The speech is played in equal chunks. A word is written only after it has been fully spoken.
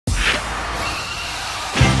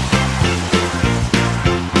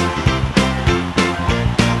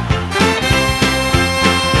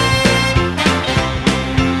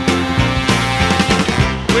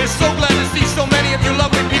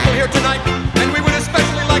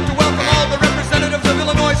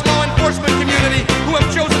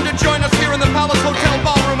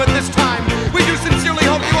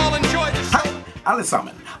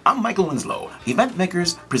zusammen. I'm Michael Winslow.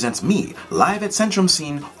 EventMakers presents me live at Sentrum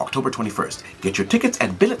scene October 21st. Get your tickets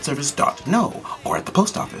at billetservice.no or at the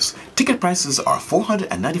post office. Ticket prices are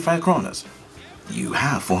 495 kronas. You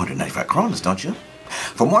have 495 kronas, don't you?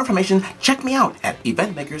 For more information, check me out at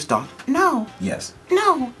eventmakers.no. Yes.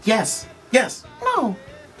 No. Yes. Yes. No.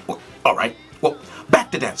 Well, all right. Well,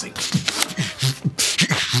 back to dancing.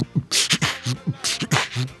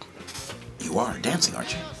 You are dancing,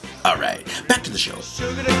 aren't you? All right, back to the show.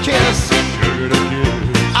 Sugar to kiss, sugar to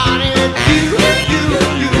kiss. I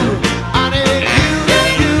need you.